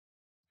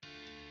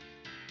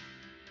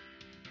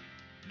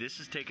This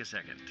is Take a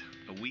Second,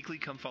 a weekly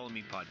Come Follow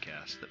Me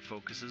podcast that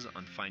focuses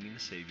on finding the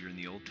Savior in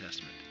the Old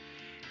Testament,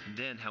 and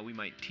then how we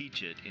might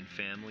teach it in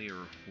family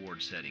or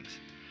ward settings.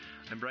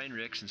 I'm Brian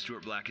Ricks, and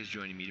Stuart Black is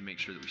joining me to make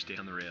sure that we stay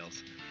on the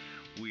rails.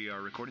 We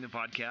are recording the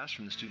podcast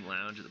from the Student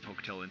Lounge at the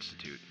Pocatello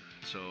Institute.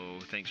 So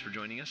thanks for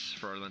joining us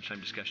for our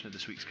lunchtime discussion of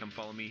this week's Come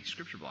Follow Me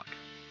scripture block.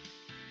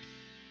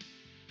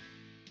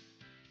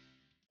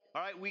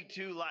 All right, week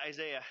 2,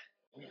 Isaiah.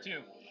 Week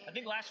 2. I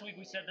think last week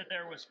we said that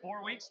there was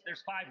 4 weeks.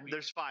 There's 5 weeks.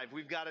 There's 5.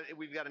 We've got an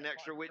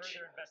extra, which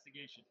further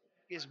investigation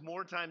is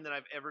more time than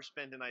I've ever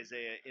spent in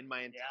Isaiah in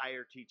my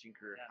entire teaching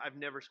career. Yeah. I've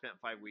never spent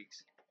 5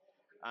 weeks.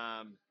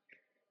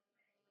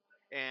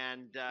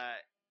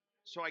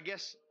 So I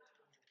guess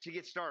to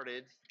get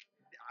started,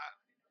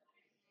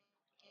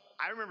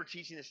 I remember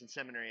teaching this in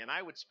seminary, and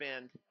I would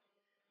spend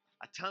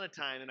a ton of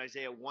time in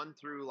Isaiah 1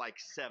 through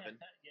 7. Yeah.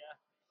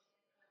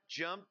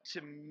 Jump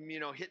to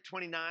hit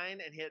 29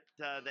 and hit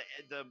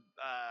the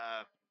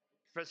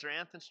Professor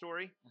Anthon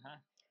story,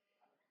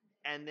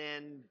 and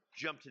then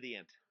jump to the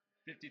end.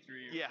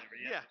 53 or Yeah, whatever.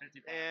 yeah.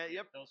 55.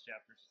 Yep. Those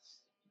chapters.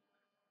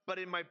 But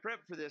in my prep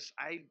for this,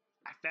 I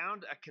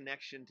found a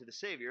connection to the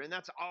Savior, and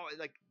that's all.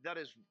 That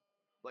is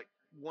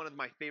one of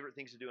my favorite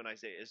things to do in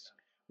Isaiah is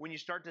when you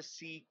start to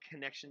see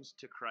connections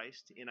to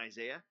Christ in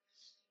Isaiah.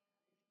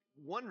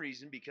 One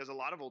reason, because a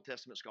lot of Old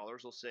Testament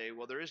scholars will say,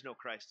 well, there is no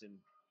Christ in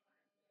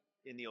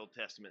the Old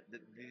Testament.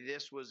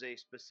 This was a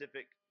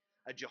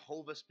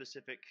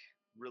Jehovah-specific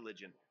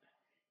religion,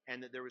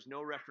 and that there was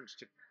no reference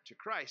to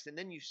Christ. And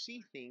then you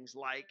see things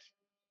like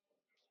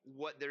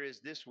what there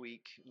is this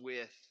week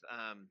with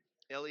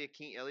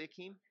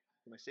Eliakim.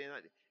 Am I saying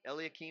that?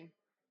 Eliakim,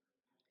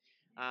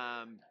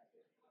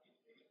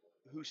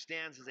 who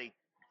stands as a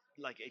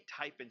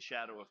type and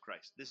shadow of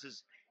Christ.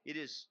 It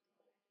is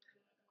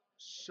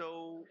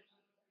so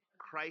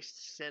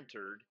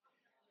Christ-centered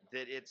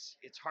that it's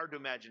hard to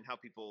imagine how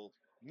people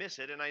miss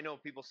it. And I know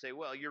people say,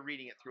 well, you're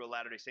reading it through a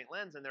Latter-day Saint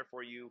lens, and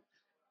therefore you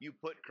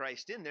put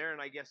Christ in there.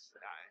 And I guess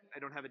I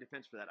don't have a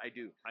defense for that. I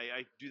do.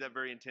 I do that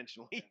very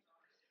intentionally.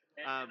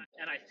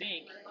 And I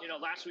think,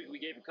 last week we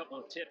gave a couple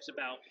of tips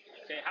about,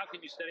 how can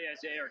you study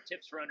Isaiah, or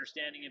tips for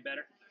understanding it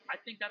better. I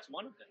think that's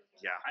one of them.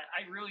 Yeah.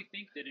 I really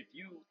think that if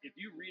you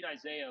read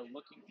Isaiah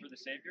looking for the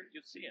Savior,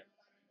 you'll see him.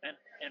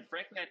 And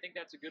frankly, I think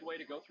that's a good way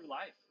to go through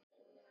life.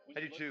 I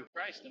do too.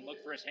 Christ, and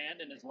look for his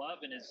hand and his love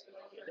and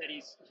that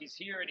he's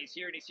here and he's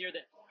here and he's here,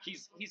 that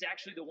he's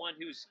actually the one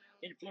who's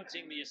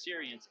influencing the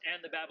Assyrians and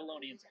the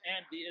Babylonians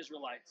and the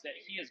Israelites, that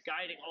he is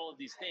guiding all of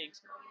these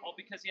things, all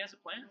because he has a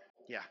plan.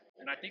 Yeah.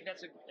 And I think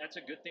that's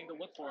a good thing to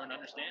look for and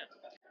understand.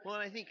 Well,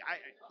 and I think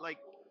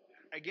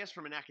I guess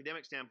from an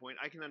academic standpoint,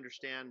 I can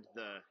understand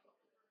the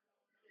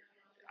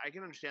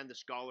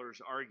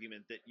scholar's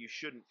argument that you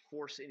shouldn't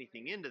force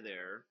anything into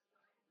there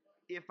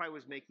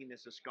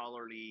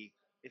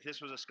if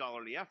this was a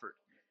scholarly effort.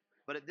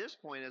 But at this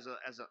point, as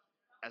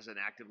an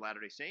active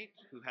Latter-day Saint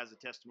who has a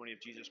testimony of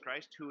Jesus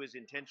Christ, who is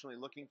intentionally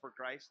looking for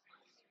Christ,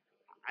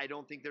 I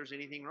don't think there's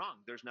anything wrong.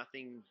 There's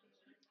nothing,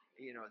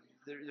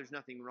 there's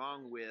nothing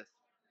wrong with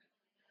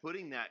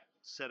putting that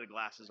set of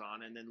glasses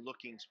on and then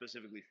looking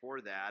specifically for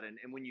that.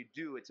 And when you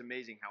do, it's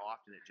amazing how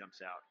often it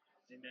jumps out.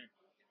 Amen.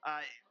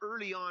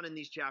 Early on in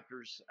these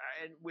chapters,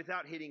 and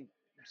without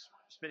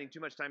spending too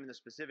much time in the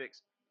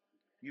specifics,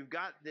 you've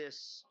got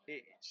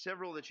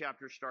several of the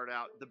chapters start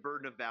out, the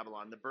burden of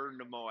Babylon, the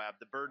burden of Moab,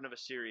 the burden of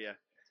Assyria,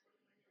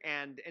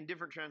 and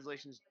different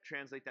translations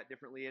translate that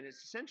differently. And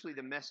it's essentially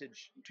the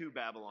message to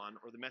Babylon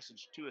or the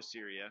message to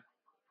Assyria.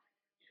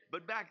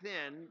 But back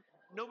then,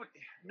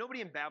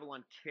 nobody in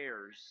Babylon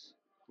cares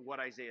what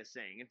Isaiah is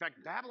saying. In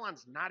fact,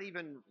 Babylon's not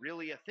even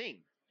really a thing.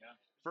 Yeah.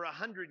 For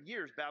 100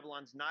 years,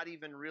 Babylon's not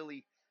even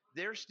really.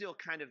 They're still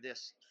kind of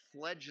this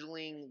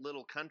fledgling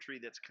little country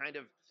that's kind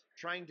of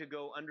trying to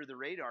go under the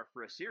radar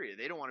for Assyria.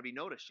 They don't want to be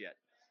noticed yet.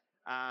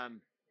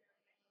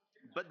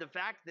 But the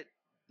fact that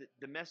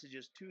the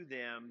messages to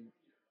them,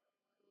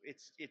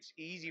 it's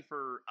easy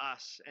for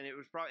us, and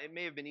it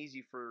may have been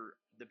easy for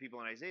the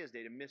people in Isaiah's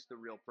day to miss the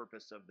real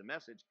purpose of the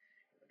message.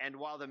 And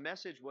while the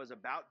message was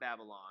about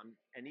Babylon,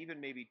 and even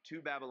maybe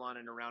to Babylon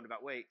in a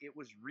roundabout way, it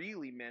was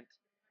really meant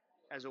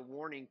as a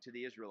warning to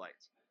the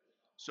Israelites.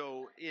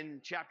 So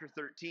in chapter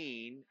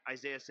 13,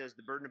 Isaiah says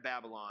the burden of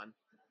Babylon,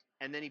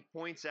 and then he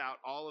points out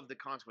all of the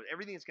consequences,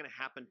 everything that's going to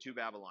happen to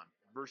Babylon.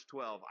 Verse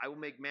 12, I will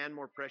make man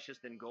more precious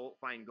than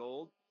fine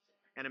gold,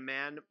 and a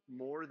man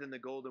more than the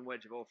golden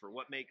wedge of Ophir.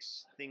 What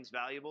makes things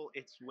valuable?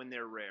 It's when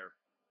they're rare.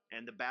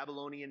 And the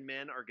Babylonian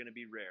men are going to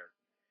be rare.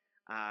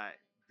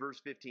 Verse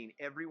 15,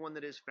 everyone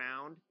that is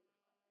found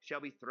shall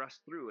be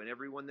thrust through, and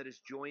everyone that is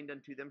joined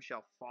unto them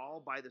shall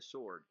fall by the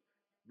sword.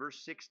 Verse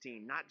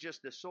 16, not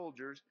just the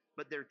soldiers,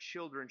 but their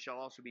children shall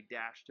also be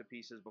dashed to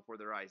pieces before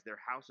their eyes. Their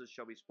houses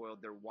shall be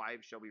spoiled, their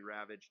wives shall be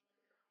ravaged.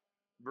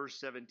 Verse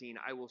 17,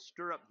 I will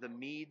stir up the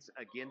Medes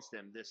against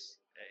them.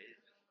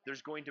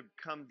 There's going to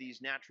come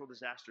these natural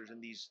disasters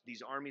and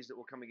these armies that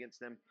will come against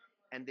them,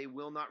 and they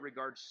will not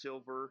regard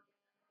silver.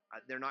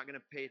 They're not going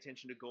to pay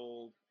attention to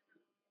gold.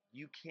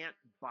 You can't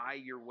buy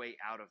your way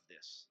out of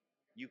this.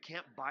 You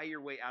can't buy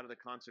your way out of the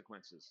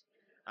consequences.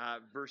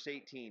 Verse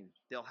 18,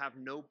 they'll have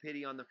no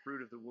pity on the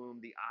fruit of the womb.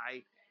 The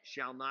eye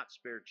shall not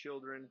spare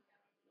children.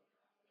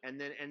 And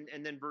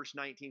then verse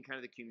 19,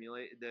 kind of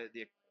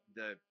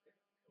the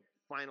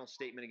final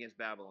statement against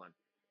Babylon.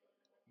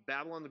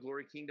 Babylon, the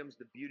glory kingdoms,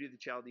 the beauty of the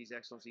Chaldees'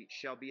 excellency,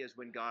 shall be as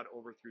when God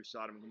overthrew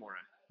Sodom and Gomorrah.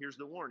 Here's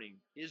the warning,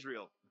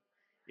 Israel,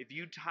 if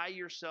you tie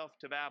yourself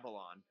to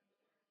Babylon,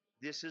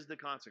 this is the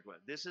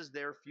consequence. This is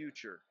their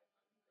future.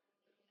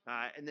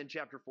 And then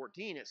chapter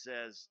 14, it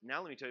says,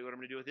 now let me tell you what I'm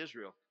going to do with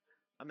Israel.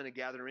 I'm going to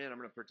gather them in. I'm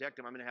going to protect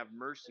them. I'm going to have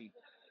mercy.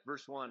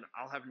 Verse 1,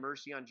 I'll have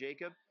mercy on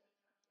Jacob,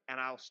 and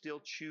I'll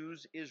still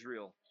choose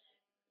Israel,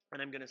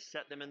 and I'm going to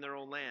set them in their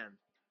own land.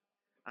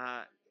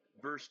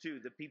 Verse 2,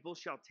 the people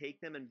shall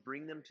take them and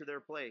bring them to their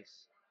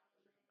place.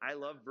 I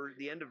love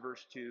the end of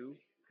verse 2.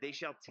 They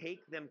shall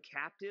take them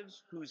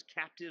captives whose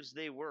captives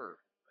they were,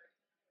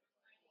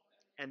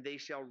 and they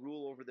shall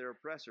rule over their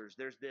oppressors.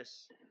 There's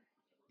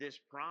this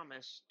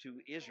promise to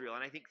Israel.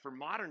 And I think for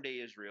modern day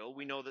Israel,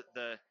 we know that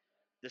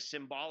the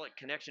symbolic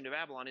connection to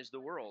Babylon is the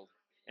world.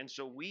 And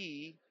so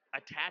we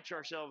attach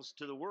ourselves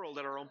to the world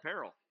at our own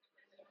peril.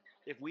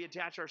 If we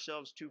attach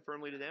ourselves too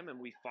firmly to them and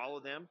we follow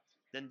them,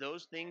 then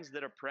those things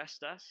that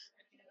oppressed us,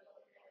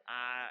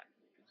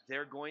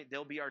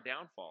 they'll be our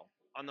downfall.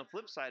 On the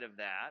flip side of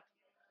that,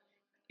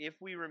 if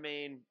we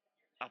remain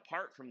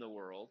apart from the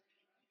world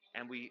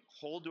and we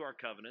hold to our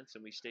covenants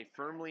and we stay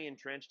firmly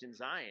entrenched in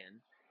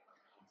Zion,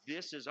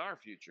 this is our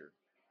future.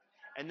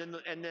 And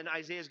then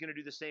Isaiah is going to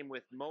do the same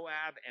with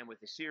Moab and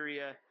with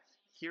Assyria.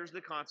 Here's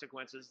the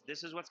consequences.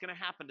 This is what's going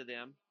to happen to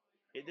them.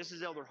 This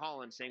is Elder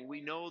Holland saying,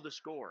 we know the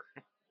score.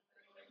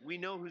 We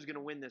know who's going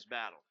to win this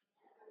battle.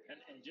 And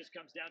it just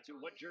comes down to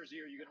what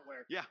jersey are you going to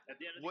wear Yeah. at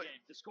the end of the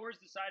game. The score's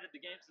decided. The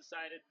game's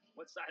decided.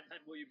 What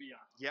sideline will you be on?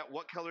 Yeah.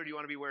 What color do you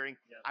want to be wearing?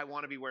 Yeah. I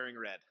want to be wearing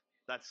red.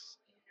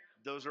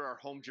 Those are our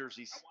home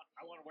jerseys.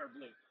 I want to wear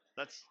blue.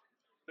 But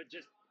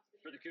just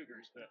for the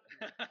Cougars. But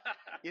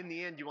in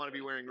the end, you want to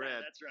be wearing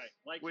red. Yeah, that's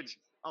right. Which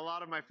a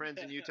lot of my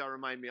friends in Utah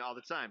remind me all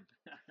the time.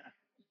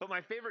 But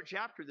my favorite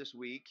chapter this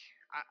week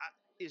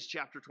is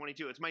chapter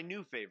 22. It's my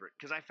new favorite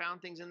because I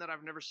found things in that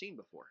I've never seen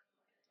before.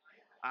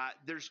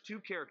 There's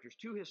two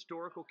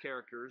historical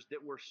characters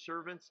that were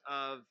servants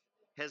of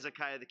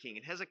Hezekiah the king.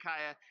 And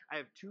Hezekiah, I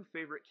have two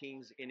favorite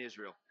kings in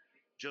Israel,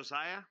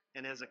 Josiah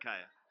and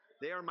Hezekiah.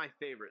 They are my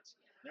favorites.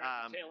 They're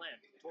at the tail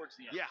end, towards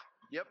the end. Yeah,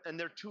 yep. And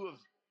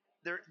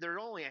there are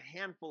only a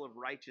handful of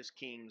righteous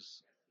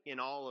kings in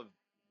all of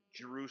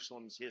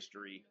Jerusalem's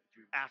history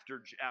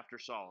after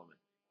Solomon.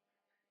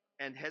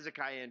 And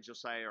Hezekiah and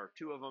Josiah are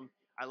two of them.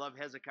 I love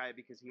Hezekiah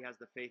because he has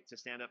the faith to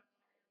stand up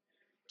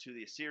to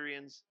the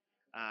Assyrians.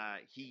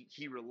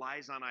 He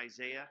relies on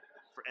Isaiah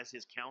as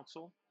his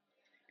counsel.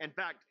 In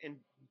fact, and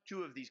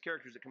two of these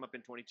characters that come up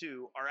in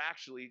 22 are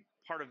actually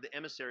part of the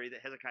emissary that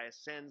Hezekiah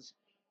sends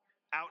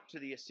out to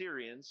the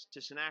Assyrians, to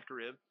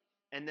Sennacherib,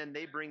 and then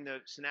they bring the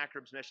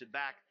Sennacherib's message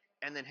back,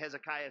 and then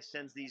Hezekiah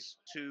sends these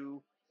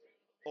two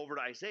over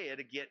to Isaiah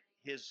to get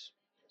his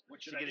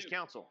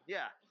counsel.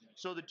 Yeah.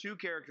 So the two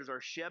characters are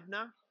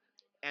Shebna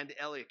and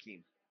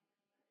Eliakim.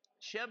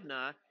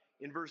 Shebna,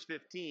 in verse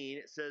 15,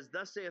 it says,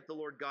 thus saith the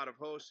Lord God of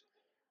hosts,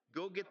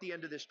 go get thee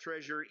unto this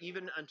treasure,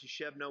 even unto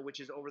Shebna, which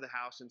is over the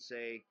house, and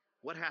say,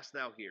 what hast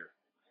thou here?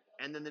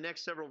 And then the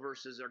next several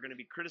verses are going to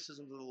be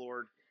criticisms of the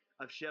Lord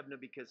of Shebna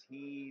because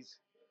he's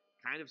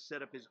kind of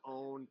set up his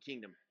own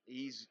kingdom.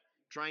 He's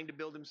trying to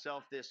build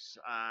himself a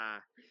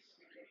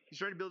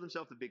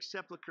big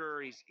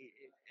sepulcher. He's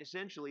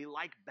essentially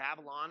like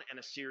Babylon and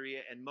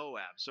Assyria and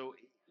Moab. So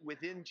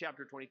within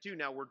chapter 22,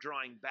 now we're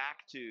drawing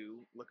back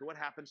to, look at what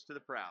happens to the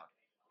proud.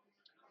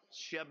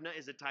 Shebna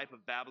is a type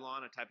of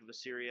Babylon, a type of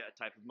Assyria,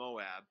 a type of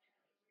Moab,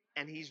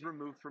 and he's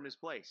removed from his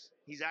place.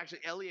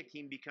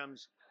 Eliakim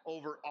becomes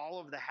over all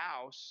of the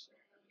house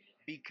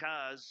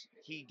because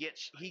he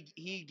gets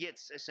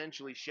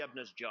essentially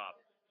Shebna's job,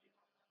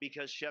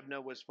 because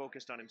Shebna was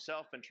focused on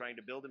himself and trying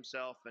to build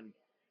himself.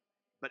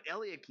 But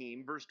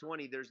Eliakim, verse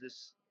 20, there's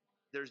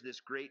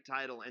this great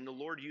title, and the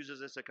Lord uses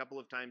this a couple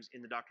of times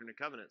in the Doctrine and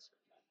Covenants.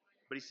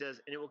 But he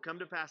says, and it will come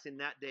to pass in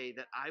that day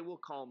that I will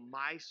call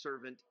my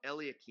servant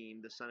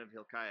Eliakim, the son of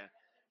Hilkiah.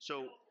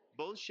 So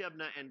both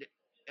Shebna and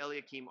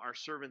Eliakim are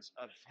servants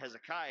of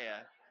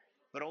Hezekiah,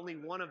 but only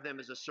one of them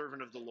is a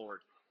servant of the Lord.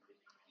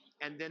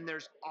 And then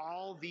there's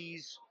all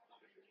these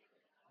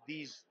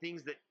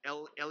things that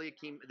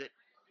Eliakim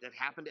that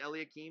happened to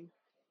Eliakim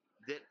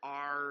that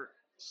are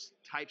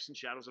types and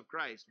shadows of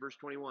Christ. Verse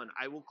 21,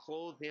 I will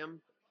clothe him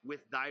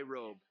with thy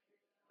robe.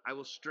 I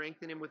will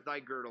strengthen him with thy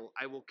girdle.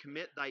 I will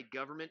commit thy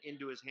government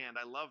into his hand.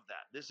 I love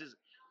that.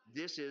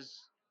 This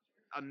is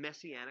a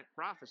messianic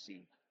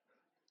prophecy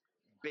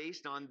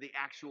based on the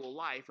actual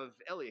life of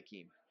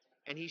Eliakim.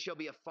 And he shall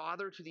be a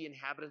father to the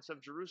inhabitants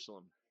of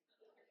Jerusalem.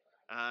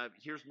 I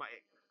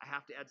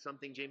have to add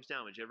something James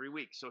Talmage every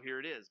week. So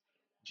here it is.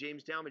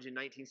 James Talmage in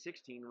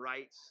 1916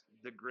 writes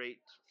the great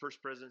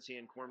First Presidency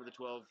and Quorum of the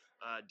 12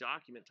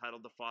 document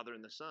titled The Father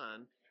and the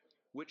Son,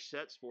 which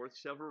sets forth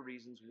several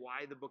reasons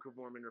why the Book of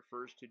Mormon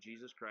refers to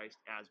Jesus Christ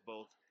as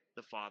both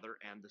the Father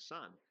and the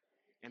Son.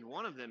 And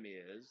one of them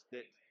is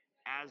that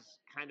as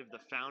kind of the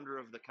founder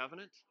of the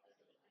covenant,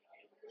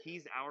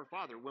 he's our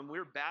Father. When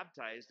we're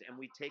baptized and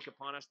we take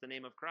upon us the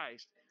name of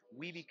Christ,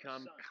 we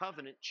become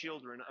covenant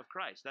children of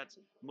Christ. That's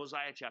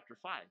Mosiah chapter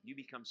 5. You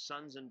become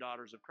sons and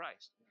daughters of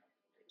Christ.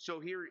 So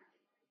here,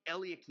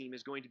 Eliakim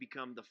is going to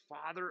become the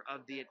father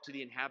of to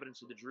the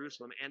inhabitants of the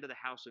Jerusalem and to the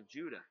house of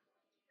Judah.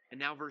 And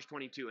now verse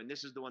 22, and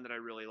this is the one that I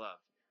really love.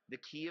 The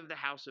key of the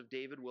house of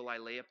David will I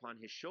lay upon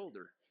his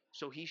shoulder.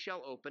 So he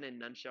shall open and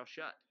none shall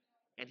shut.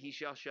 And he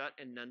shall shut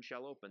and none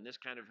shall open. This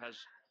kind of has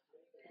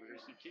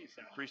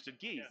priesthood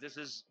keys. Yeah. This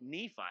is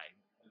Nephi,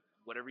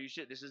 whatever you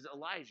should. This is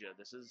Elijah.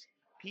 This is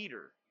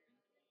Peter.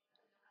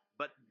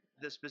 But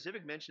the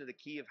specific mention of the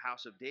key of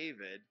house of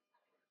David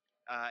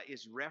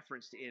is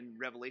referenced in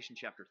Revelation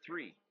chapter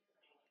 3.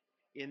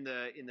 In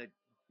the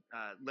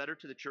letter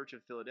to the church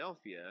of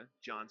Philadelphia,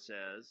 John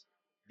says,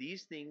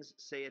 "These things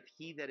saith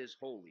he that is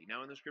holy."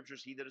 Now in the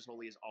scriptures, he that is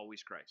holy is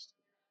always Christ.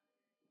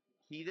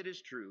 "He that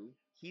is true,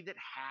 he that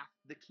hath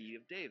the key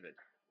of David."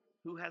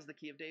 Who has the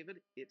key of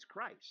David? It's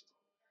Christ.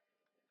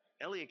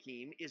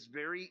 Eliakim is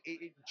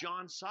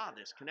John saw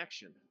this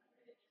connection.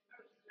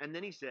 And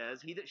then he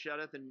says, "He that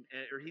shutteth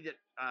or he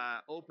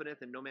that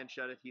openeth and no man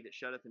shutteth, he that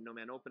shutteth and no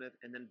man openeth."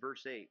 And then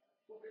verse 8,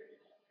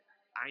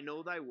 "I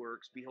know thy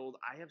works. Behold,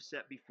 I have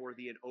set before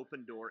thee an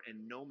open door,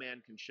 and no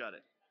man can shut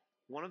it."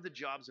 One of the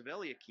jobs of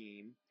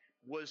Eliakim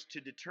was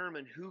to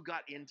determine who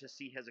got in to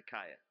see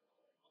Hezekiah.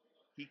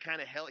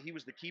 He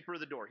was the keeper of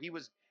the door. He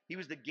was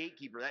the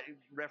gatekeeper. That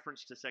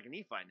reference to Second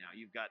Nephi. Now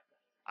you've got,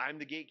 I'm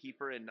the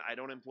gatekeeper, and I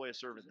don't employ a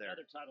servant there.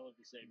 Another title of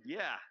the Savior.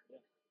 Yeah.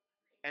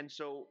 And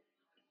so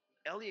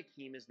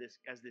Eliakim is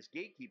as this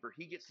gatekeeper.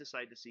 He gets to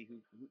decide to see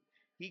who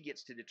he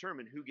gets to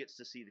determine who gets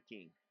to see the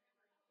king.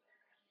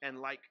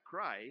 And like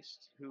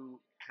Christ, who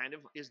kind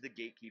of is the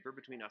gatekeeper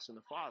between us and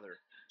the Father.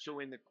 So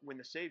when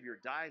the Savior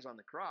dies on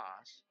the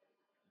cross,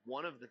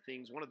 one of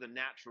the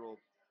natural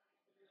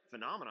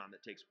phenomenon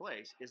that takes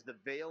place is the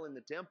veil in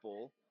the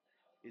temple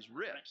is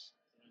ripped.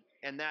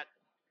 And that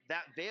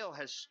veil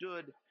has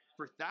stood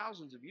for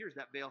thousands of years.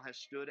 That veil has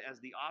stood as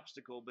the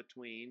obstacle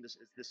between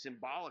the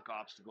symbolic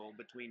obstacle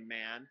between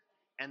man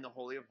and the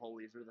Holy of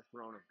Holies, or the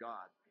throne of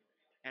God.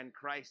 And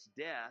Christ's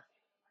death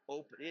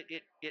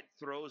it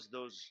throws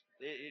those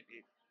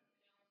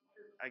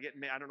I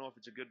don't know if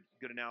it's a good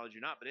analogy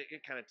or not, but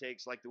it kind of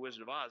takes, like the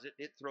Wizard of Oz,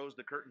 it throws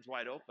the curtains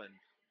wide open,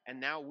 and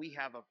now we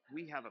have a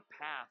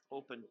path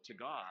open to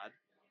God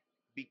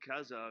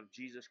because of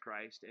Jesus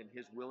Christ and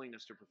his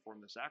willingness to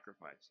perform the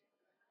sacrifice.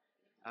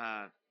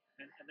 And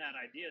that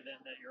idea then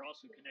that you're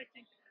also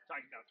connecting,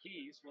 talking about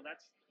keys, well,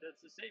 that's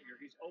the Savior.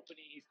 He's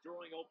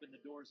throwing open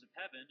the doors of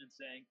heaven and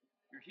saying,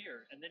 "You're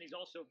here." And then he's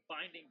also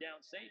binding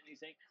down Satan. He's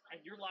saying, "And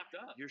you're locked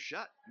up. You're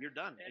shut. You're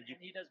done." And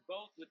he does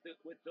both with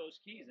those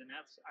keys, and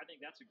I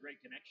think that's a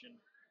great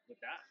connection with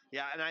that.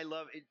 Yeah, and I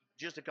love it.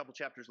 Just a couple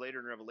chapters later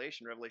in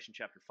Revelation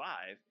chapter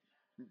 5,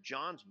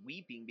 John's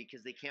weeping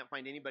because they can't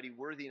find anybody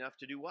worthy enough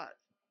to do what?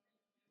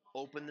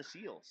 Open the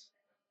seals.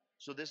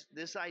 So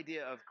this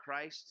idea of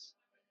Christ's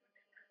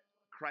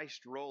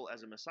role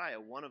as a Messiah,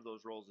 one of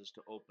those roles is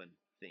to open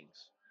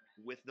things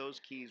with those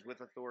keys,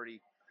 with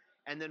authority.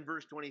 And then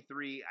verse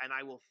 23, "And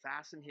I will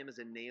fasten him as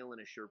a nail in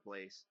a sure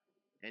place,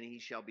 and he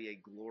shall be a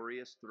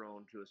glorious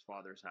throne to his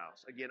father's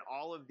house." Again,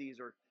 all of these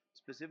are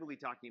specifically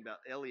talking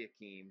about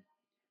Eliakim,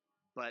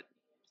 but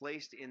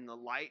placed in the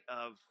light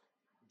of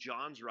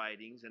John's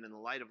writings and in the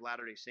light of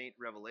Latter-day Saint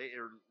revelation,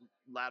 or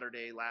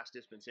Latter-day Last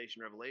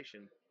Dispensation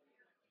revelation.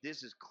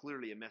 This is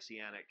clearly a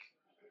messianic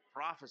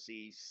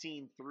prophecy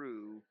seen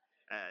through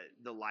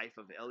the life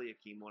of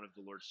Eliakim, one of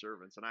the Lord's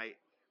servants. And I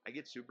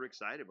get super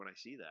excited when I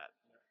see that.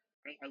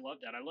 I love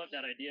that. I love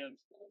that idea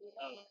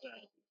of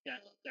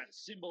that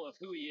symbol of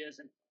who he is.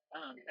 And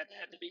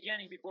at the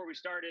beginning, before we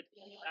started,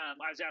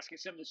 I was asking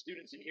some of the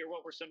students in here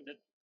what were some of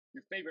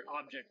your favorite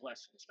object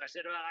lessons. I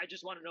said, I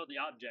just want to know the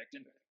object.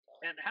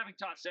 And having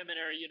taught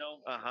seminary,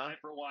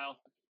 for a while,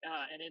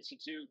 and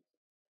institute,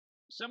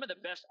 some of the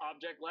best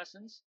object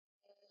lessons,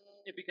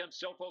 it becomes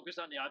so focused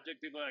on the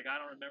object, people are like, I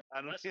don't remember. I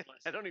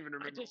don't even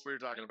remember what we were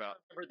talking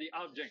about. I remember the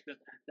object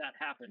that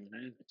happened.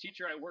 Mm-hmm. The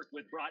teacher I worked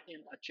with brought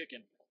in a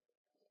chicken.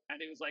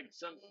 And it was like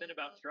something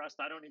about trust.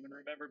 I don't even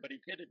remember, but he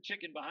hid a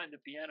chicken behind the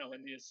piano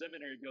in the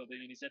seminary building,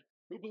 and he said,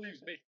 "Who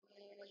believes me?"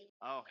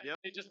 Oh, yeah.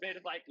 It just made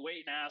him like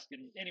wait and ask.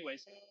 And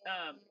anyways,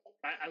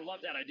 I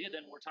love that idea.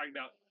 Then we're talking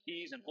about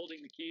keys and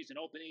holding the keys and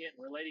opening it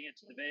and relating it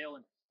to the veil.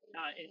 And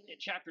in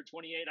chapter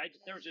 28,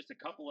 there was just a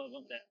couple of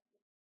them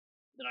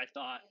that I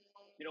thought,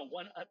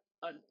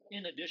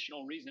 an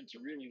additional reason to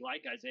really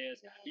like Isaiah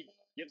is he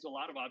gives a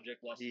lot of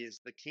object lessons. He is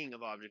the king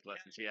of object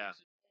lessons. Yeah.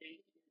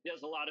 He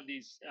does a lot of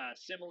these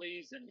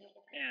similes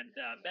and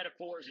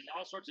metaphors and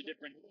all sorts of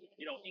different,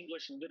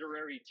 English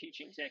literary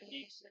teaching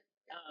techniques.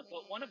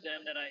 But one of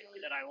them that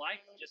I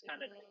liked, just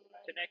kind of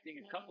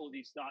connecting a couple of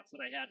these thoughts that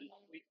I had,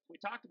 we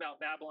talked about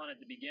Babylon at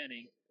the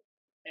beginning.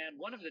 And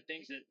one of the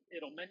things that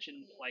it'll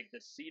mention, like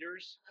the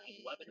cedars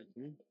in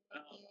Lebanon,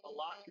 a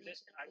lot through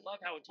this. And I love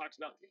how it talks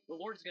about the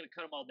Lord's going to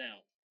cut them all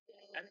down.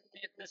 And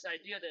this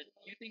idea that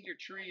you think your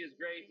tree is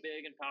great,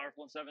 big, and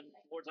powerful and stuff, and the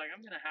Lord's like,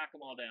 I'm going to hack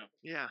them all down.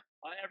 Yeah.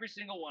 Every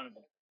single one of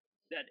them.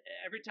 That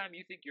every time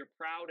you think you're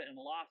proud and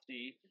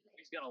lofty,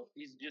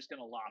 he's just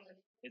gonna lop it.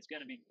 It's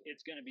gonna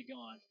be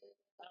gone.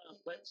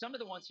 But some of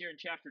the ones here in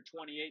chapter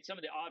 28, some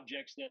of the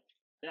objects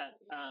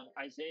that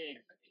Isaiah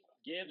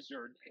gives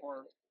or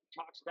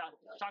talks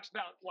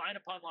about line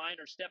upon line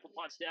or step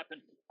upon step,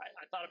 and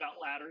I thought about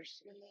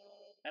ladders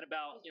and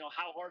about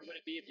how hard would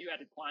it be if you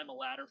had to climb a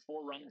ladder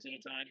 4 rungs at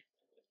a time,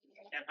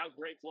 and how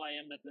grateful I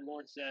am that the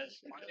Lord says,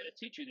 I'm going to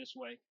teach you this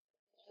way,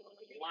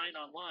 line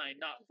on line,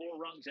 not 4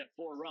 rungs at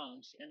 4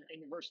 rungs. And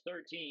in verse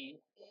 13,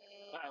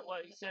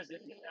 he says in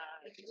 10,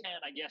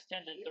 I guess,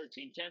 10 and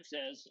 13. 10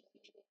 says,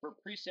 for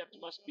precept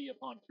must be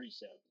upon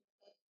precept,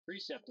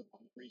 precept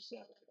upon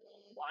precept,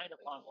 line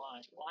upon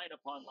line, line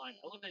upon line.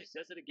 I love that he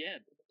says it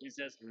again. He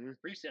says,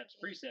 precepts,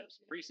 precepts,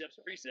 precepts,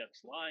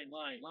 precepts, line,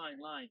 line, line,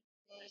 line.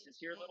 He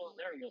says here a little,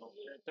 there a little.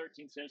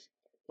 13 says,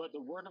 but the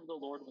word of the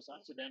Lord was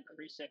unto them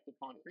precept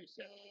upon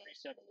precept,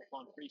 precept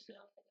upon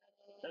precept.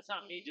 That's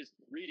not me just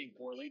reading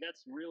poorly.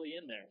 That's really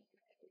in there.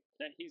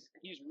 That he's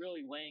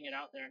really laying it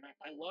out there, and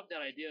I love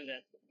that idea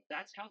that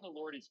that's how the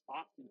Lord is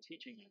often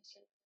teaching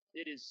us.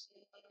 It is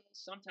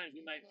sometimes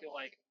we might feel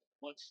like,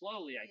 well,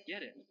 slowly I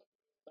get it,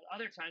 but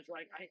other times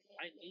we're like,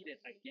 I need it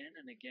again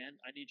and again.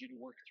 I need you to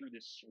work through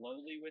this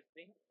slowly with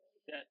me.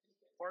 That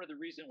part of the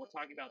reason we're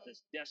talking about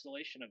this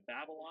desolation of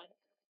Babylon,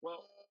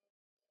 well,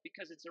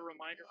 because it's a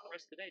reminder for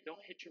us today.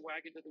 Don't hitch your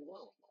wagon to the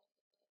world.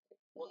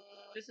 Well,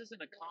 this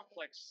isn't a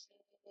complex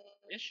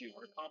issue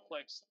or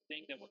complex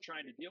thing that we're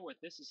trying to deal with.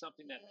 This is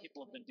something that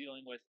people have been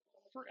dealing with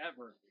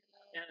forever.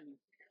 And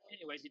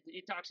anyways,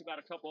 he talks about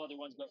a couple other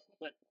ones,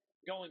 but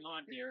going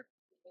on here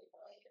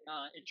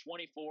in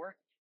 24.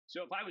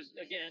 So if I was,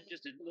 again,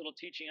 just a little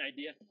teaching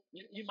idea,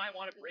 you might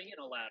want to bring in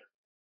a ladder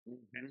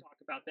and talk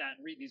about that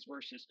and read these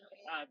verses.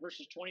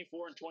 Verses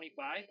 24 and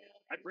 25,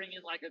 I bring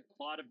in like a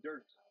clod of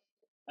dirt.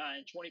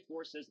 And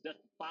 24 says, doth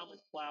the plowman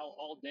plow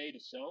all day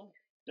to sow?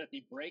 Doth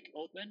he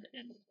open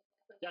and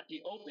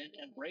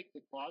break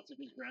the clods of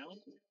his ground?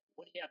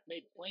 When he hath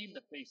made plain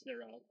the face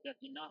thereof, doth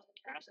he not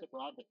cast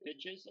abroad the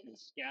pitches and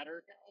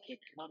scatter the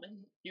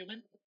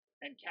human,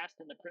 and cast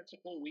in the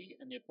principal wheat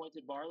and the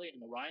appointed barley and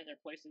the rye in their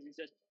places? He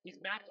says,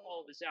 he's mapped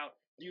all of this out.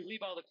 Do you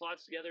leave all the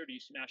clods together, or do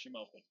you smash them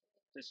open?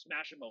 To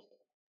smash them open.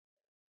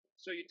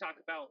 So you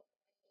talk about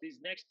these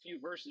next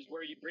few verses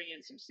where you bring in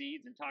some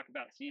seeds and talk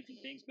about seeds and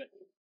things, but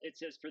it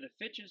says, for the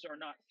fitches are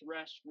not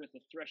threshed with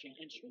a threshing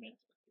instrument,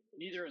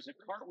 neither is a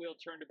cartwheel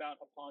turned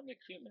about upon the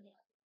cumin,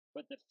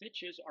 but the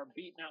fitches are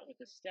beaten out with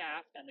a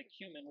staff, and the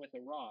cumin with a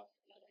rod.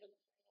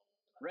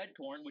 Red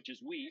corn, which is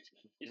wheat,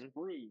 is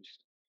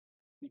bruised,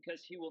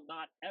 because he will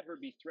not ever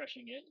be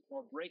threshing it,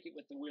 or break it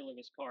with the wheel of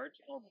his cart,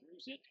 or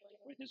bruise it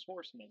with his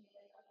horsemen.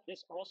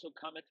 This also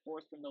cometh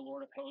forth from the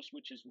Lord of hosts,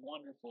 which is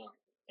wonderful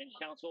in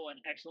counsel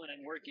and excellent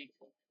in working.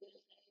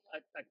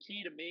 A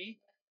key to me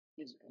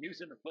is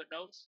using the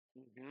footnotes.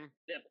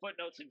 The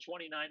footnotes in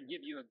 29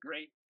 give you a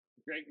great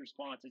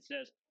response. It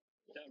says,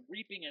 the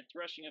reaping and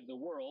threshing of the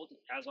world,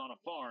 as on a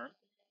farm,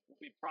 will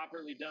be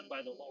properly done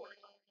by the Lord.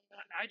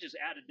 I just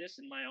added this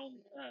in my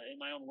own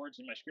words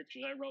in my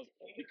scriptures. I wrote,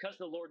 because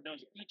the Lord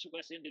knows each of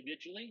us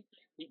individually,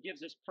 he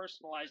gives us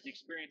personalized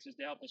experiences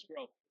to help us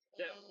grow.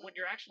 That when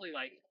you're actually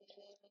like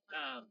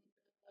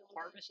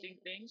harvesting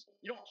things,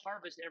 you don't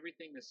harvest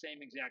everything the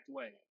same exact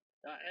way.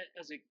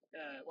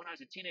 When I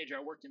was a teenager,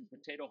 I worked in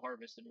potato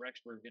harvest in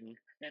Rexburg, and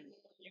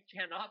you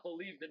cannot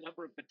believe the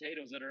number of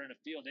potatoes that are in a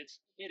field. It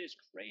is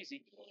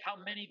crazy how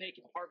many they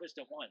can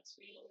harvest at once,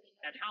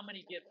 and how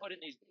many get put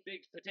in these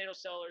big potato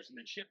cellars and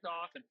then shipped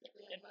off, and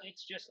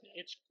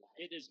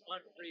it is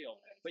unreal.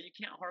 But you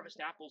can't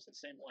harvest apples the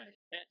same way.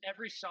 And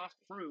every soft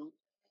fruit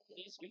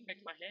needs to be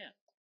picked by hand.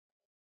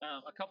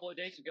 A couple of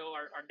days ago,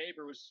 our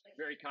neighbor was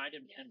very kind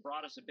and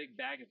brought us a big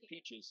bag of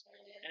peaches.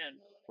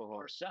 And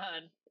our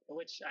son,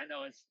 which I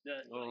know is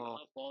the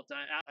love all the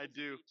time, I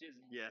do. Peaches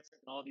and, Yes.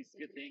 and all these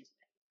good things.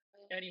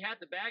 And he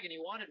had the bag and he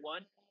wanted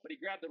one, but he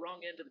grabbed the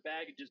wrong end of the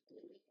bag and just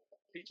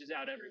peaches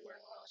out everywhere.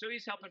 So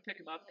he's helping pick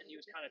them up, and he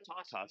was kind of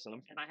tossing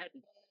them. And I had to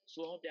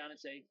slow him down and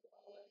say,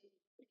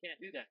 you can't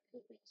do that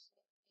with these.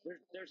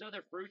 There's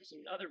other fruits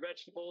and other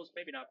vegetables,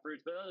 maybe not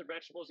fruits, but other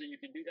vegetables that you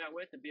can do that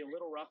with and be a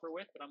little rougher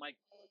with. But I'm like,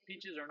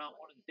 peaches are not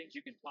one of the things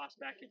you can toss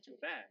back into a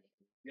bag.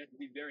 You have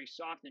to be very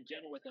soft and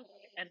gentle with them.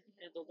 And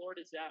the Lord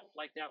is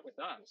like that with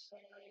us.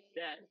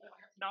 That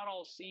not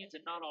all seeds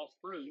and not all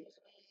fruit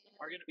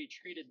are going to be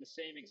treated the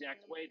same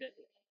exact way. That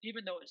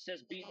even though it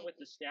says beaten with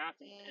the staff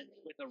and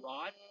with a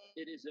rod,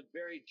 it is a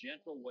very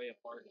gentle way of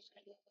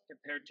harvesting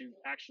compared to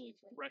actually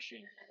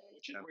threshing,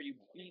 which is where you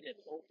beat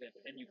it open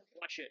and you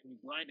crush it and you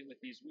grind it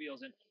with these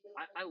wheels. And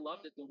I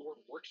love that the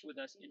Lord works with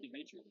us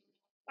individually.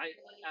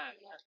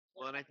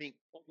 Well, and I think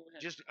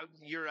just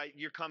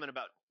your comment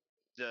about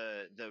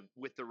the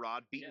with the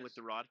rod, beaten with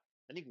the rod.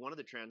 I think one of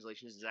the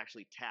translations is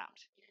actually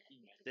tapped,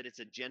 that it's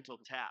a gentle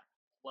tap.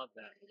 Love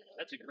that.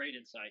 That's a great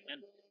insight.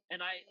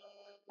 And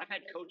I've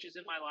had coaches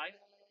in my life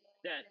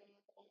that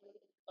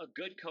a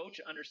good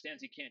coach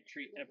understands he can't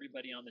treat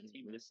everybody on the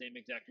team the same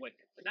exact way.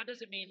 But that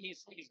doesn't mean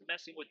he's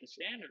messing with the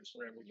standards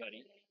for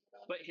everybody.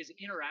 But his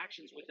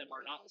interactions with them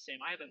are not the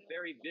same. I have a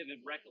very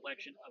vivid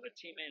recollection of a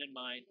teammate of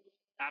mine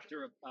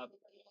after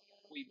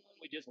we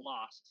just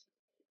lost,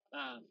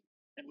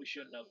 and we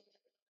shouldn't have.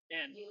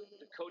 And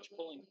the coach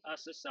pulling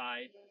us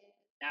aside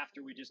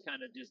after we just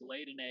kind of just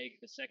laid an egg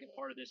the second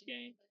part of this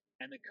game,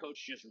 and the coach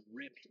just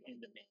ripped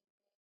into me.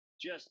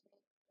 Just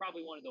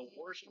probably one of the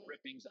worst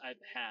rippings I've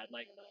had.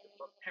 Like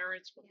from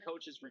parents, from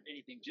coaches, from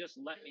anything, just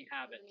let me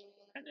have it.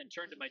 And then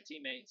turned to my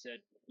teammate and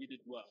said, "You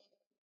did well."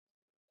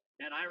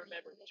 And I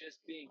remember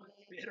just being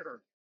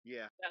bitter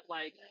Yeah. that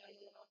like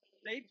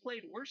they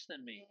played worse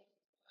than me.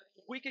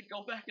 We could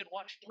go back and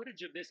watch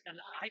footage of this,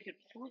 and I could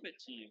prove it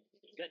to you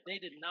that they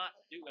did not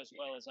do as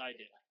well as I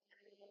did.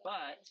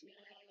 But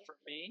for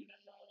me,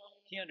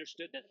 he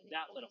understood that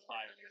that lit a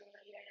fire.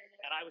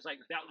 And I was like,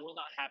 that will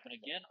not happen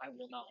again. I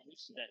will not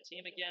lose to that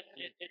team again.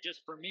 It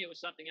just, for me, it was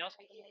something else.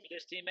 For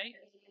this teammate,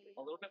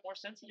 a little bit more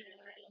sensitive.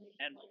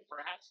 And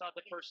perhaps not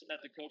the person that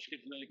the coach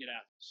could really get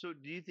at. So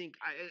do you think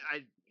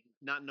I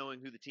not knowing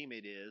who the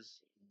teammate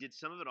is, did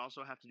some of it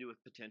also have to do with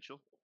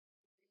potential?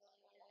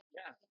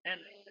 Yeah.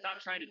 And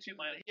not trying to toot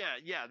my own.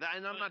 Yeah.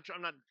 And I'm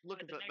not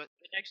looking for, but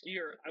the next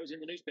year, I was in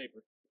the newspaper.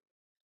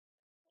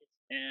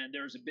 And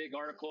there was a big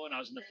article, and I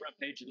was in the front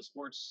page of the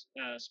sports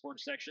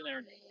section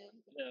there.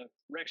 The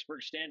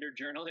Rexburg Standard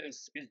Journal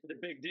is the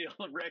big deal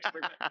in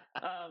Rexburg.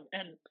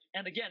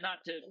 And again,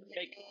 not to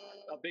make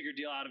a bigger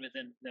deal out of it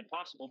than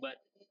possible, but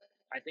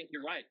I think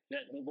you're right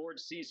that the Lord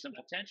sees some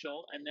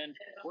potential and then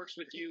works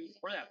with you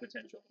for that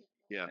potential.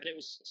 yeah. And it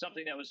was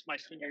something that was my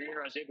senior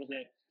year. I was able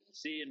to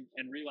see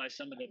and realize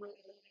some of the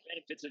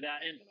benefits of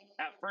that. And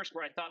at first,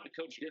 where I thought the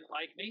coach didn't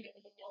like me,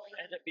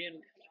 ended up being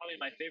probably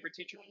my favorite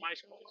teacher from high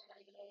school.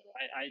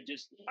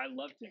 I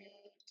loved him.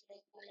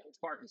 Coach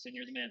Parkinson,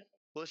 you're the man.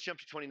 Well, let's jump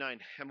to 29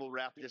 and we'll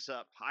wrap this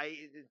up.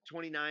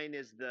 29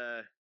 is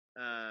the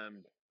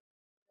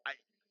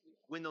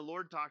when the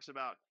Lord talks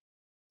about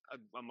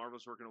a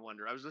marvelous work and a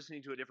wonder. I was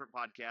listening to a different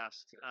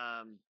podcast,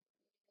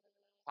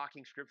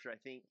 talking scripture. I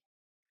think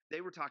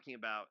they were talking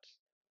about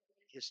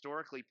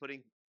historically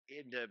putting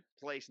into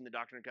place in the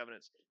Doctrine and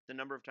Covenants the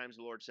number of times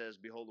the Lord says,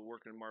 "Behold, the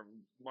work and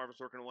marvelous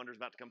work and a wonder is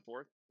about to come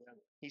forth." Yeah.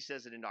 He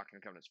says it in Doctrine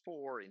and Covenants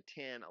 4, in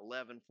 10,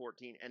 11,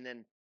 14, and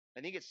then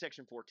I think it's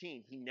section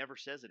 14. He never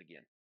says it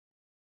again.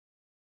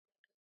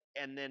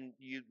 And then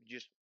you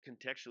just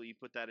contextually you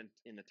put that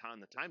in the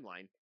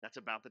timeline. That's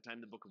about the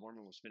time the Book of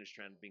Mormon was finished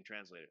being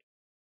translated.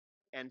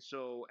 And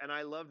so, and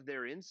I loved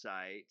their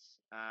insights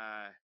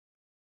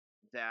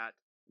that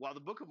while the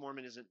Book of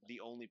Mormon isn't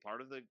the only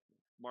part of the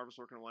marvelous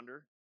work and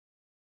wonder,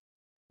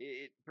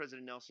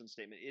 President Nelson's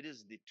statement, it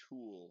is the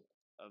tool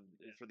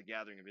for the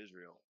gathering of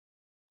Israel,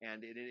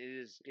 and it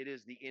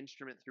is the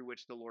instrument through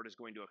which the Lord is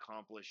going to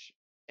accomplish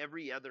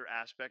every other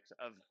aspect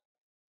of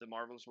the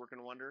marvelous work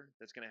and wonder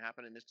that's going to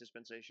happen in this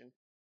dispensation.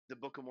 The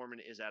Book of Mormon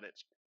is at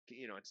its,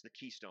 it's the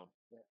keystone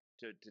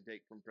to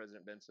take from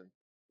President Benson.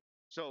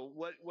 So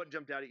what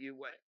jumped out at you?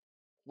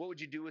 What would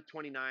you do with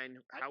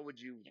 29? How would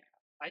you?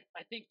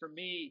 I think for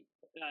me,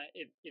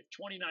 if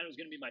 29 was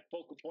going to be my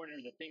focal point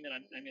or the thing that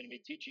I'm going to be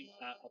teaching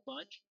a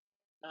bunch,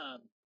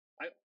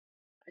 I'd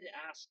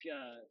ask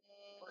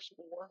verse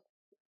 4.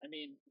 I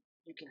mean,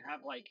 you can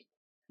have like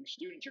your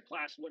students, your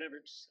class,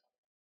 whatever, just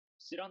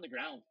sit on the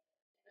ground.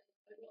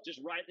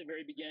 Just right at the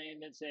very beginning,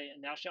 and then say,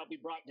 "And thou shalt be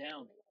brought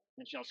down,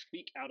 and shalt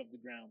speak out of the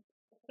ground.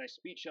 Thy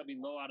speech shall be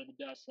low out of the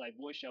dust. Thy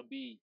voice shall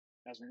be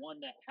as one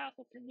that hath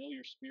a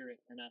familiar spirit,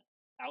 and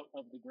out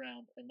of the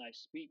ground. And thy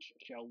speech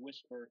shall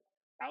whisper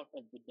out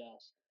of the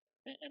dust."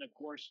 And of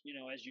course,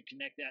 as you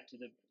connect that to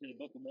the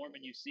Book of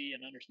Mormon, you see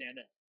and understand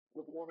that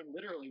the Book of Mormon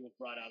literally was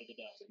brought out of the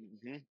dust.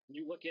 Mm-hmm.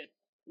 You look at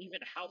even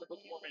how the Book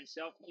of Mormon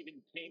itself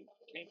even came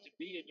to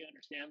be, and you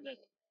understand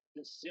that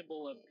the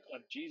symbol of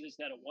Jesus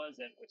that it was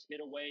hid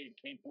away and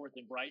came forth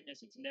in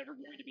brightness. It's never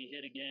going to be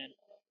hid again.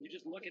 You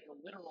just look at the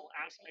literal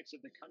aspects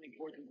of the coming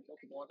forth of the Book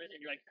of Mormon,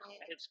 and you're like,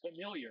 it's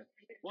familiar.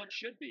 Well, it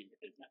should be.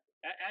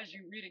 As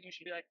you read it, you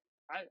should be like,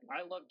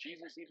 I love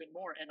Jesus even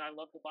more, and I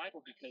love the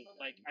Bible because,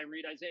 like, I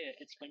read Isaiah,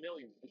 it's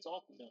familiar. It's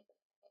all familiar.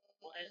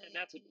 Well, and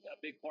that's a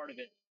big part of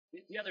it.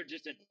 The other,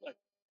 just a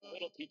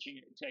little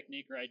teaching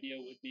technique or idea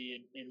would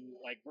be in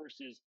like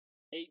verses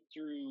 8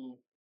 to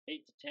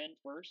 10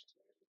 first.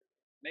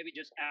 Maybe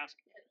just ask,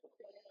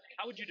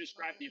 how would you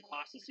describe the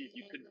apostasy if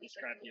you couldn't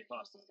describe the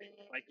apostasy?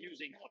 Like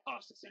using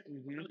apostasy.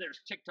 Mm-hmm.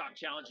 There's TikTok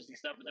challenges and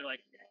stuff, and they're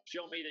like,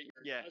 show me that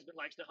your husband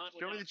likes to hunt.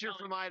 Show me that you're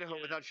from Idaho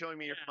without showing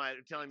me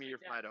telling me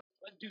you're from Idaho.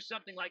 But do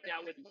something like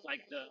that with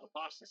like the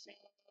apostasy.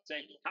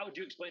 Say, how would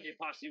you explain the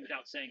apostasy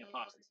without saying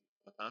apostasy?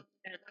 Uh-huh.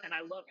 And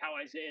I love how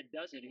Isaiah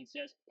does it. He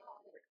says,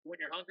 when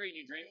you're hungry and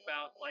you dream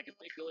about like a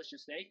big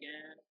delicious steak,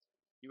 and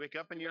you wake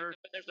up and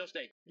there's no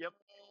steak. Yep.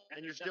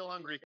 And you're still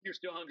hungry. You're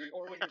still hungry.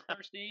 Or when you're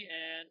thirsty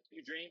and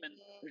you dream and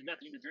there's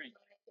nothing to drink.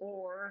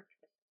 Or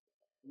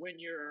when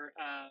you're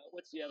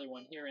what's the other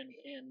one here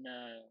in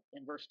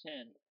verse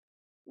 10?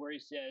 where he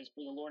says,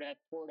 "For the Lord hath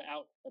poured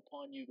out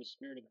upon you the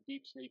spirit of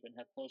deep sleep, and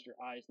hath closed your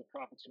eyes. The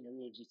prophets and your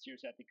rulers, his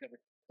tears hath he covered."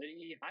 But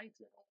he hides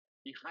it.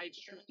 He hides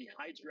truth. He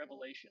hides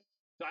revelation.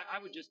 So I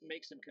would just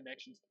make some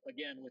connections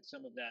again with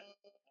some of that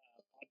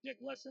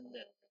object lesson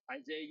that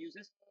Isaiah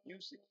uses.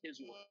 Use his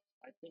word.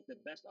 I think the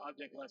best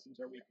object lessons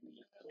are when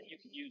you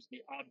can use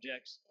the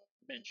objects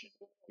mentioned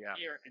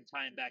here and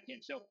tie them back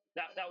in. So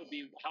that would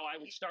be how I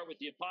would start with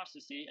the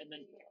apostasy and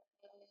then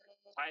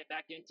tie it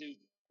back into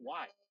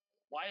why.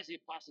 Why is the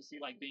apostasy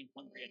like being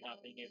hungry and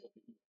not being able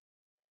to eat?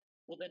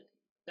 Well, then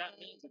that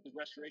means that the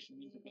restoration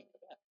means being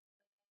fed.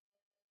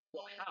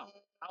 So how?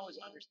 How is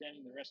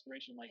understanding the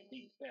restoration like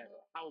being fed?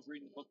 How is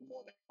reading the Book of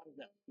Mormon? How does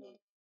that feel?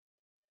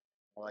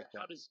 I like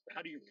that.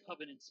 How do your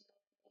covenants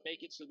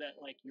make it so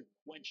that like you're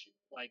quenched,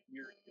 like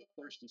your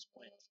thirst is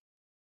quenched?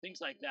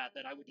 Things like that.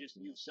 That I would just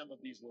use some of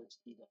these words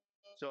to do that.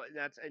 So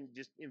that's, and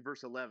just in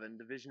verse 11,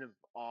 the vision of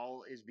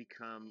all is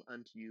become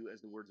unto you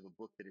as the words of a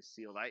book that is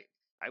sealed.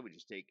 I would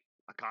just take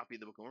a copy of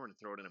the Book of Mormon and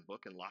throw it in a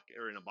book and lock it,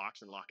 or in a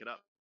box and lock it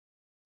up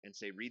and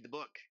say, read the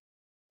book.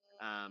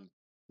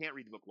 Can't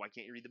read the book. Why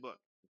can't you read the book?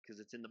 Because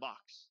it's in the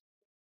box.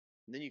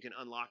 And then you can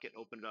unlock it,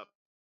 open it up,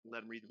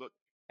 let them read the book.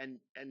 And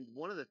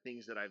one of the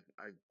things that I've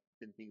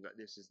been thinking about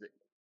this is that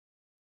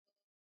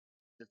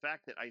the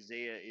fact that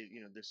Isaiah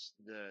is,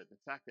 the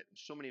fact that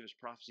so many of his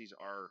prophecies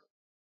are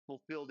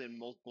fulfilled in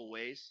multiple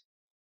ways,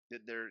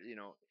 that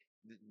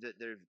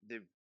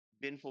they've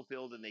been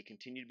fulfilled and they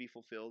continue to be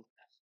fulfilled.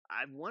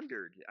 I've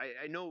wondered.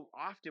 I know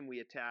often we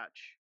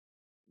attach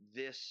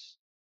this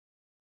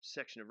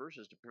section of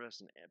verses to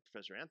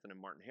Professor Anthony and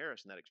Martin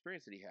Harris and that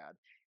experience that he had,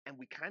 and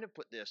we kind of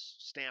put this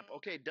stamp,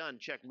 okay, done,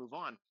 check, move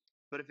on.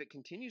 But if it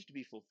continues to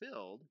be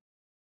fulfilled,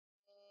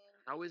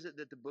 how is it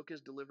that the book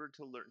is delivered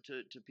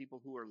to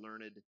people who are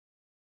learned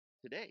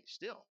today?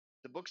 Still,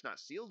 the book's not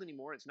sealed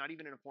anymore. It's not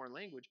even in a foreign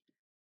language.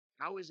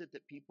 How is it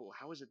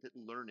that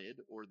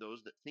learned, or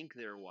those that think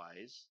they're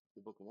wise,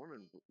 the Book of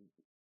Mormon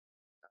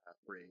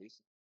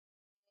phrase,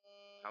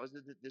 how is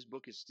it that this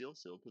book is still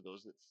sealed to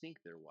those that think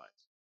they're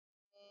wise?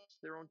 It's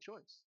their own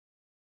choice.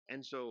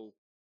 And so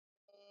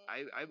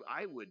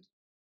I would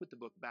put the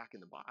book back in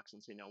the box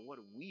and say, now what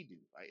do we do?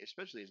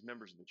 Especially as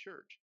members of the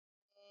church.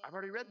 I've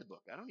already read the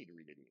book. I don't need to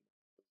read it anymore.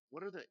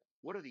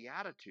 What are the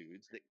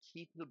attitudes that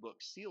keep the book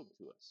sealed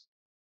to us?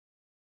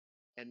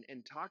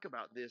 And talk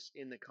about this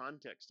in the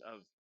context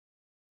of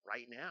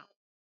right now.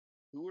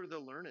 Who are the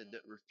learned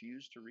that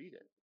refuse to read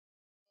it,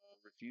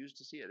 refuse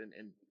to see it?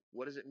 And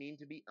what does it mean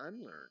to be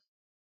unlearned?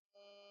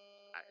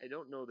 I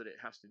don't know that it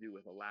has to do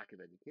with a lack of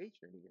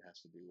education. I think it has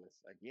to do with,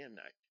 again,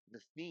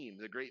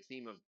 the great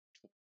theme of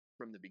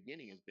from the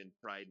beginning has been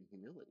pride and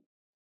humility.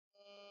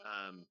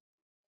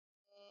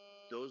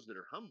 Those that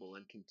are humble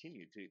and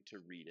continue to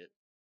read it,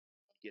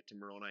 get to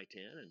Moroni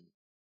 10, and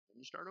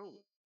you start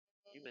over.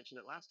 You mentioned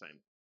it last time.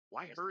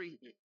 Why hurry?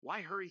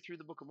 Why hurry through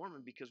the Book of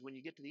Mormon? Because when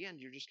you get to the end,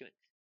 you're just going to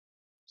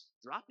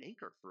drop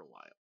anchor for a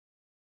while,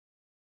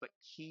 but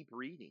keep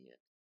reading it.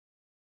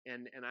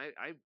 And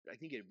I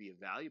think it'd be a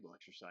valuable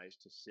exercise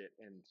to sit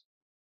and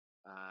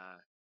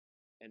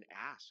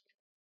ask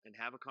and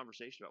have a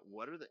conversation about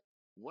what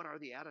are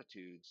the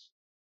attitudes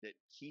that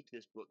keep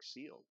this book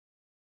sealed.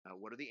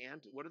 What are the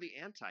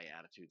anti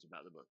attitudes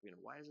about the book?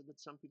 Why is it that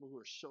some people who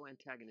are so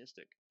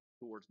antagonistic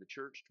towards the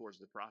church, towards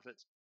the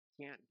prophets,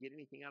 can't get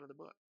anything out of the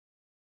book?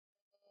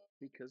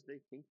 Because they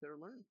think they're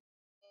learned.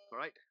 All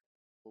right.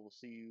 Well, we'll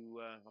see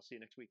you. I'll see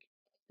you next week,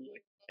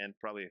 and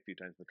probably a few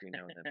times between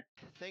now and then.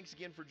 Thanks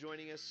again for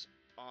joining us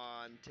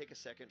on Take a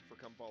Second for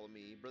Come Follow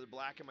Me. Brother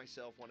Black and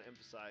myself want to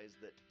emphasize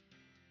that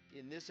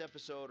in this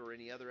episode or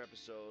any other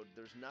episode,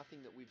 there's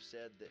nothing that we've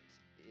said that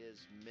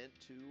is meant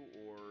to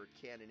or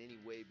can in any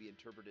way be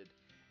interpreted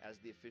as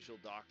the official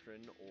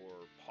doctrine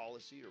or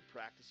policy or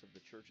practice of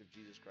the Church of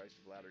Jesus Christ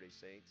of Latter-day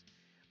Saints.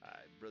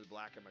 Brother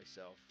Black and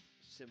myself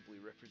simply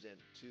represent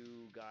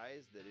two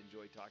guys that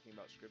enjoy talking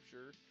about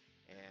Scripture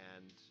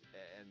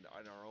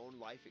and our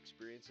own life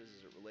experiences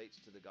as it relates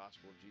to the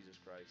gospel of Jesus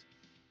Christ,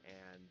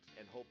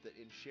 and hope that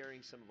in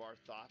sharing some of our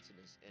thoughts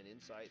and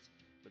insights,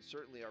 but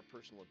certainly our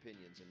personal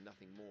opinions and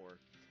nothing more,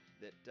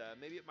 that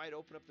maybe it might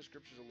open up the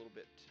Scriptures a little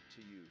bit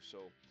to you.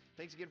 So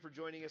thanks again for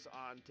joining us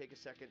on Take a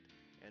Second,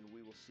 and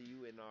we will see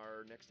you in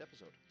our next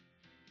episode.